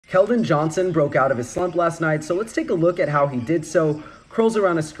Keldon Johnson broke out of his slump last night, so let's take a look at how he did so. Curls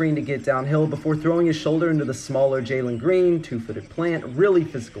around a screen to get downhill before throwing his shoulder into the smaller Jalen Green, two-footed plant, really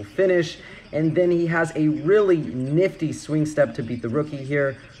physical finish, and then he has a really nifty swing step to beat the rookie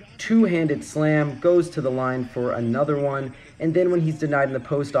here. Two-handed slam, goes to the line for another one, and then when he's denied in the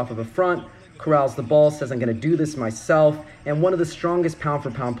post off of a front, corrals the ball, says I'm going to do this myself, and one of the strongest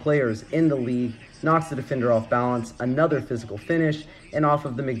pound-for-pound players in the league knocks the defender off balance, another physical finish, and off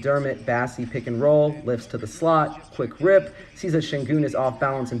of the McDermott-Bassey pick and roll, lifts to the slot, quick rip, sees that Şengün is off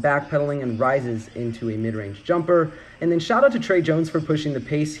balance and backpedaling and rises into a mid-range jumper. And then shout out to Tre Jones for pushing the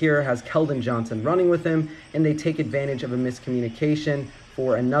pace here, has Keldon Johnson running with him, and they take advantage of a miscommunication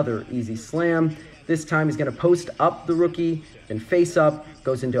for another easy slam. This time he's going to post up the rookie, then face up,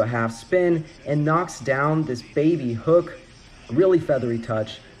 goes into a half spin, and knocks down this baby hook. Really feathery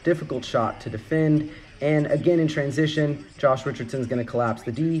touch, difficult shot to defend. And again in transition, Josh Richardson's going to collapse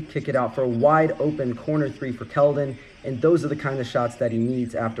the D, kick it out for a wide open corner three for Keldon. And those are the kind of shots that he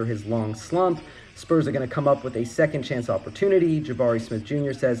needs after his long slump. Spurs are going to come up with a second chance opportunity. Jabari Smith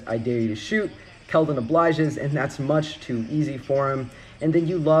Jr. says, I dare you to shoot. Keldon obliges, and that's much too easy for him. And then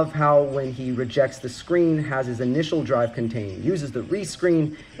you love how when he rejects the screen, has his initial drive contained, uses the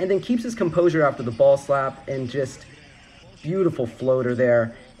rescreen, and then keeps his composure after the ball slap, and just beautiful floater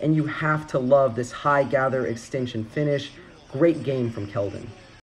there. And you have to love this high gather extension finish. Great game from Keldon.